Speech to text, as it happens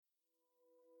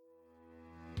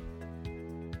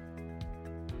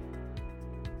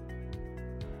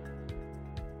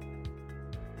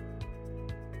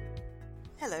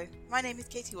Hello, my name is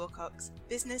Katie Wilcox,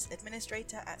 Business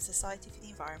Administrator at Society for the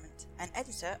Environment and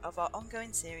editor of our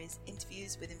ongoing series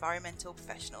Interviews with Environmental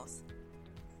Professionals.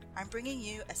 I'm bringing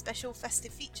you a special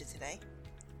festive feature today.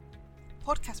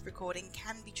 Podcast recording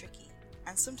can be tricky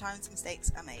and sometimes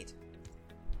mistakes are made.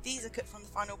 These are cut from the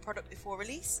final product before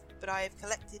release, but I have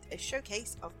collected a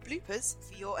showcase of bloopers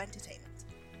for your entertainment.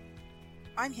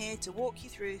 I'm here to walk you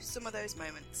through some of those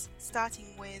moments,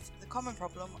 starting with the common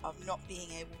problem of not being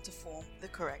able to form the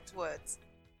correct words.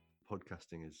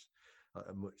 Podcasting is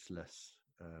a much less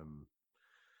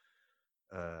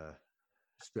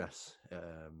stress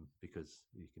because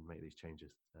you can make these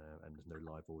changes and there's no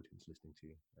live audience listening to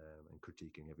you and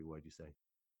critiquing every word you say.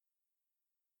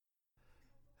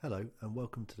 Hello and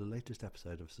welcome to the latest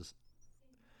episode of the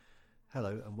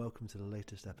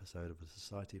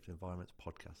Society for the Environment's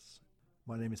podcasts.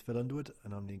 My name is Phil Underwood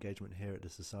and I'm the engagement here at the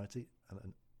Society.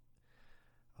 And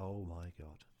oh my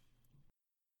God.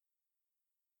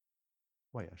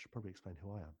 Wait, I should probably explain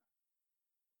who I am.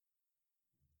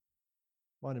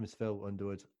 My name is Phil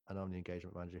Underwood and I'm the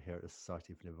engagement manager here at the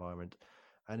Society for the Environment.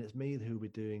 And it's me who will be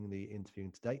doing the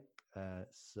interviewing today.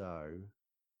 So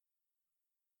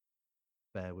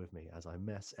bear with me as I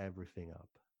mess everything up.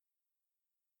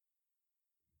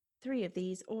 3 of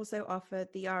these also offer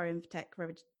the RInvTech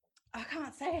I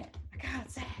can't say it.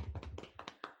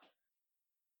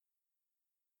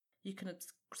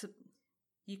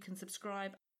 You can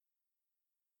subscribe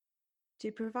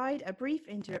to provide a brief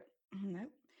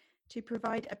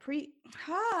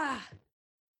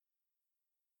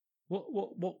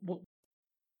What?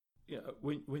 Yeah,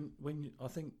 when I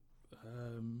think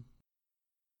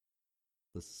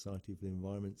The Society for the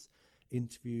Environment's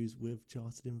interviews with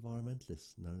chartered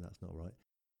environmentalists. No, that's not right.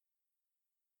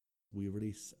 We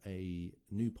release a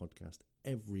new podcast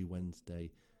every Wednesday.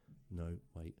 No,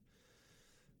 wait.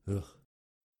 Ugh.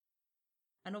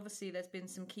 and obviously there's been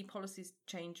some key policies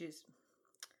changes.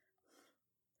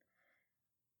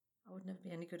 I would never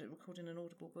be any good at recording an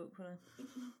audible book, would I?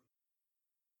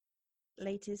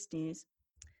 latest news.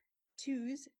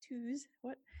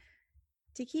 What?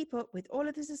 To keep up with all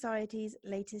of the Society's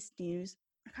latest news.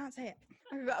 I can't say it.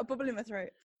 I've got a bubble in my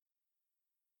throat.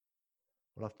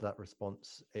 Well, after that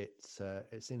response, it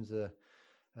seems I've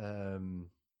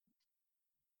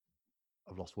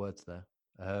lost words there.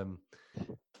 That's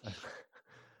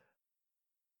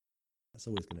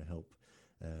always going to help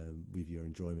with your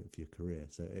enjoyment for your career.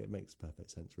 So it makes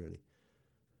perfect sense, really.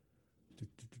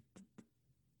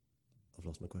 I've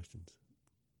lost my questions.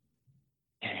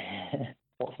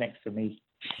 What's next for me?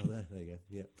 Oh, there you go.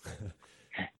 Yeah.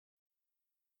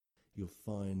 You'll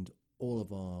find all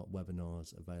of our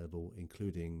webinars available,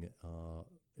 including our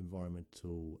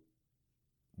environmental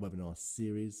webinar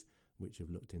series, which have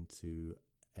looked into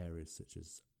areas such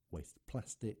as waste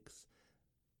plastics,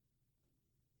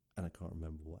 and I can't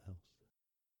remember what else.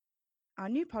 Our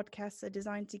new podcasts are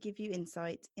designed to give you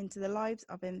insight into the lives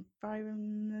of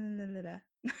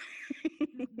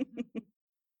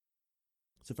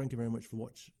So thank you very much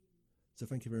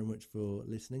for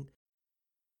listening.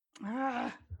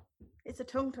 It's a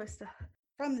tongue twister.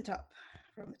 From the top.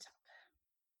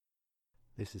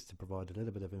 This is to provide a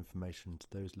little bit of information to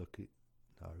those looking...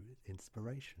 No,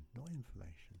 inspiration, not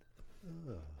information.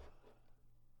 Ugh.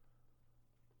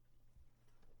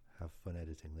 Have fun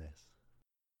editing this.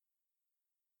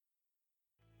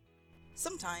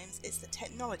 Sometimes it's the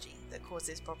technology that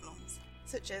causes problems,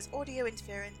 such as audio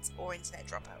interference or internet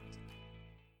dropout.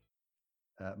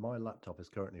 My laptop is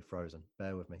currently frozen.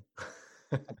 Bear with me.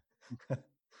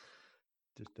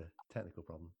 Just a technical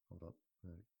problem. Hold on.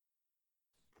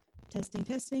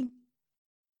 Testing.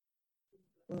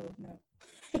 Oh, no.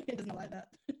 It does not like that.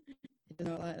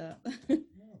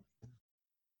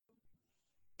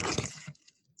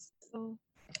 Oh.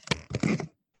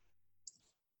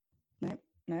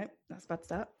 No, that's a bad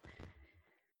start.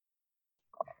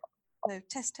 So,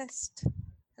 test.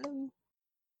 Hello.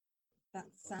 That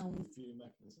sounds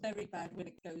very bad when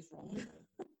it goes wrong.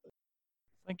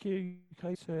 thank you,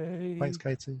 Katie. Thanks,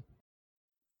 Katie.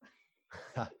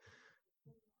 I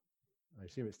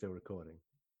assume it's still recording.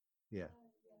 Yeah.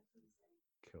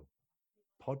 Cool.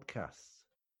 Podcasts.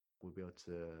 We'll be able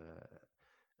to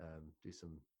do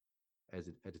some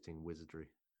editing wizardry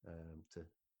to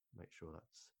make sure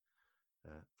that's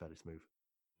fairly smooth.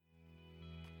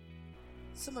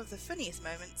 Some of the funniest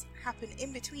moments happen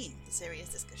in between the serious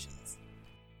discussions.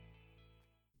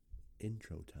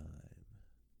 Intro time.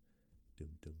 Dum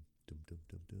dum dum dum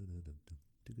dum dum dum dum.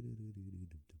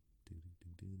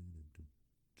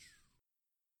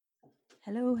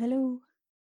 Hello.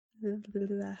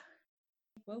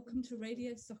 Welcome to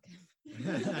Radio Soccer.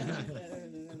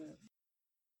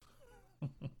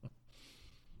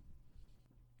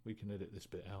 We can edit this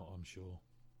bit out, I'm sure.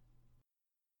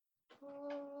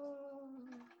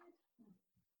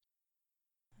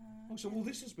 Oh, so all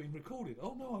this has been recorded.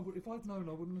 Oh no! If I'd known,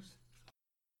 I wouldn't have.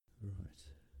 Right.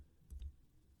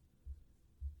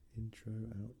 Intro,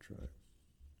 outro.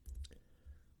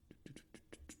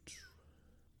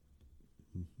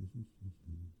 I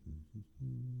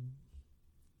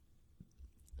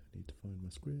need to find my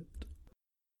script.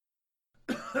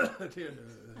 Dear,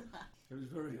 it was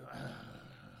very.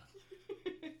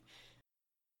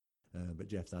 But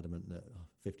Jeff's adamant that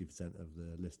 50% of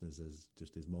the listeners is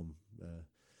just his mum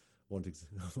wanted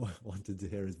to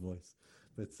hear his voice.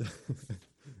 But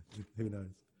who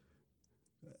knows?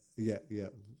 Yeah,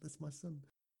 that's my son.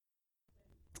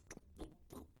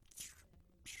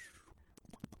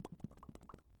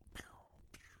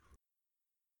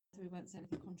 So we won't say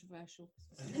anything controversial.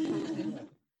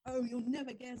 Oh, you'll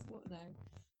never guess what though.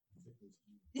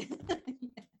 Yeah.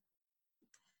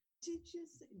 Did you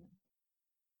see that?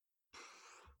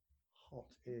 Hot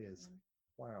ears.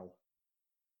 Wow.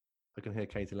 I can hear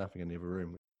Katie laughing in the other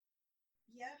room.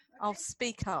 Yeah. I'll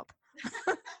speak up.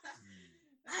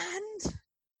 And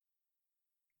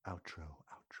Outro.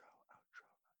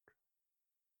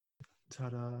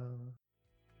 Ta-da.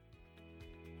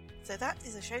 So that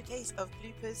is a showcase of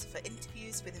bloopers for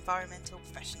interviews with environmental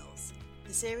professionals.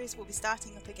 The series will be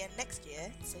starting up again next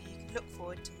year, so you can look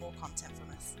forward to more content from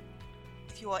us.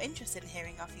 If you are interested in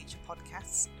hearing our future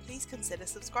podcasts, please consider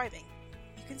subscribing.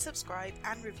 You can subscribe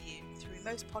and review through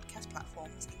most podcast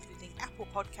platforms, including Apple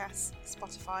Podcasts,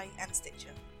 Spotify, and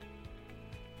Stitcher.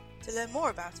 To learn more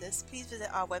about us, please visit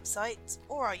our website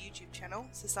or our YouTube channel,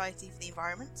 Society for the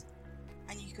Environment,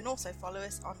 and you can also follow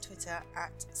us on Twitter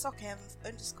at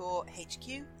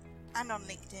SocEnv_HQ and on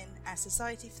LinkedIn as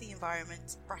Society for the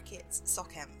Environment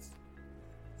 _SocEnv.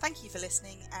 Thank you for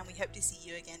listening, and we hope to see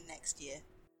you again next year.